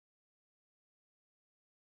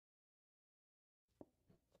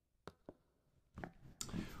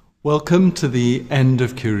Welcome to the end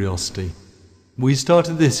of Curiosity. We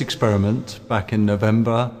started this experiment back in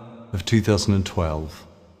November of 2012,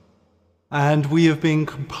 and we have been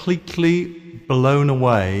completely blown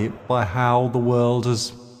away by how the world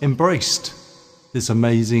has embraced this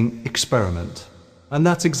amazing experiment. And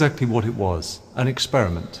that's exactly what it was, an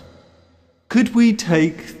experiment. Could we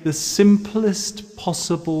take the simplest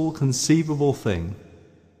possible conceivable thing,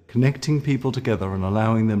 connecting people together and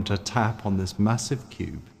allowing them to tap on this massive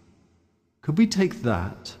cube, could we take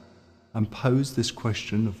that and pose this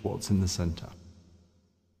question of what's in the center?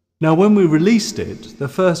 Now, when we released it, the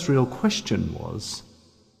first real question was,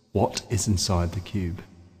 what is inside the cube?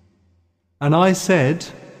 And I said,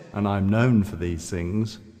 and I'm known for these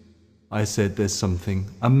things, I said there's something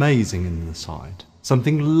amazing inside,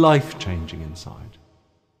 something life-changing inside.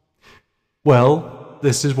 Well,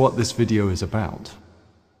 this is what this video is about.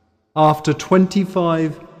 After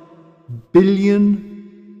 25 billion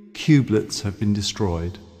cubelets have been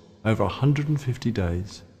destroyed over 150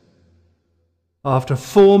 days, after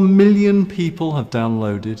 4 million people have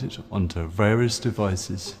downloaded it onto various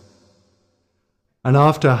devices, and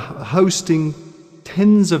after hosting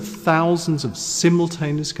tens of thousands of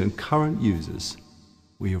simultaneous concurrent users,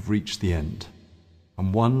 we have reached the end,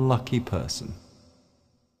 and one lucky person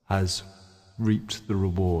has reaped the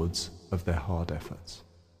rewards of their hard efforts.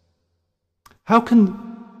 How can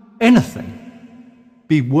anything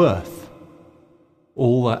be worth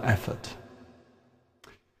all that effort?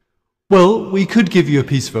 Well, we could give you a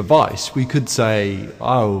piece of advice. We could say,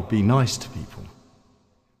 oh, be nice to people.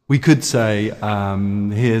 We could say,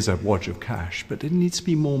 here's a wad of cash, but it needs to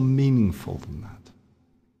be more meaningful than that.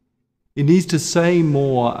 It needs to say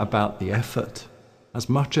more about the effort, as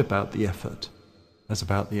much about the effort as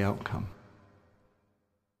about the outcome.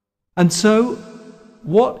 And so,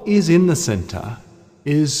 what is in the center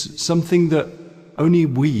is something that only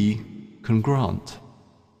we can grant.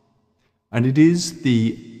 And it is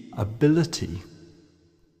the ability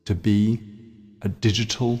to be a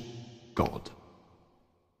digital god.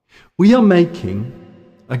 We are making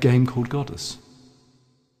a game called Goddess.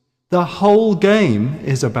 The whole game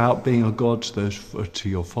is about being a god to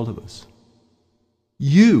your followers.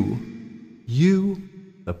 You,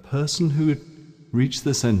 the person who reached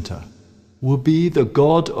the center, will be the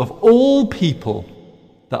god of all people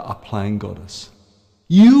that are playing Goddess.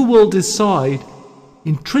 You will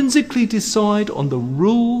intrinsically decide on the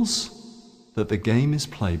rules that the game is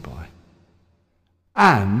played by.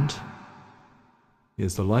 And,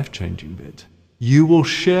 here's the life-changing bit, you will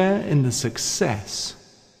share in the success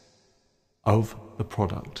of the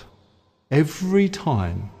product. Every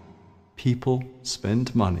time people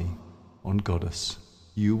spend money on Goddess,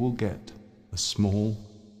 you will get a small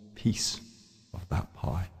piece of that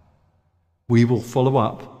pie. We will follow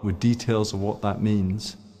up with details of what that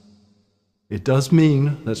means. It does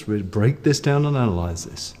mean, let's break this down and analyze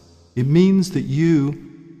this. It means that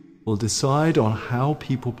you will decide on how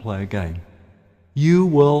people play a game. You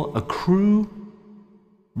will accrue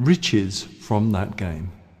riches from that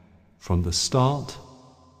game, from the start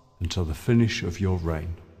until the finish of your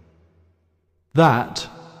reign. That,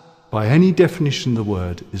 by any definition of the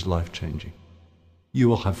word, is life-changing. You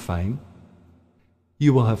will have fame,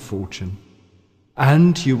 you will have fortune,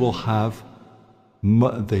 and you will have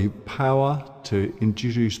the power to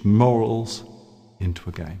introduce morals into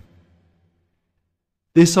a game.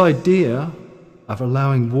 This idea of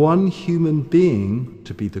allowing one human being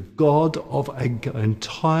to be the god of an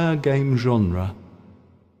entire game genre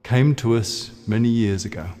came to us many years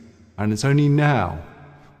ago. And it's only now,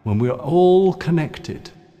 when we're all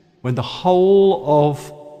connected, when the whole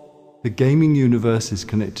of the gaming universe is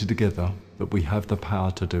connected together, that we have the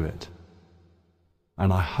power to do it.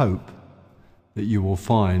 And I hope that you will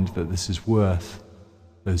find that this is worth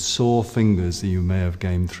those sore fingers that you may have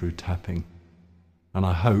gained through tapping. And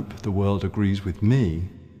I hope the world agrees with me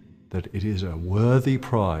that it is a worthy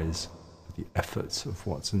prize for the efforts of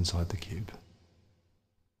what's inside the cube.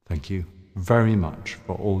 Thank you very much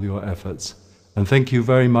for all your efforts. And thank you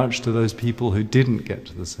very much to those people who didn't get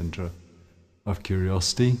to the center of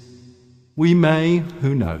Curiosity. We may,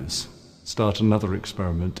 who knows, start another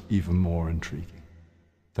experiment even more intriguing.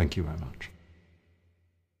 Thank you very much.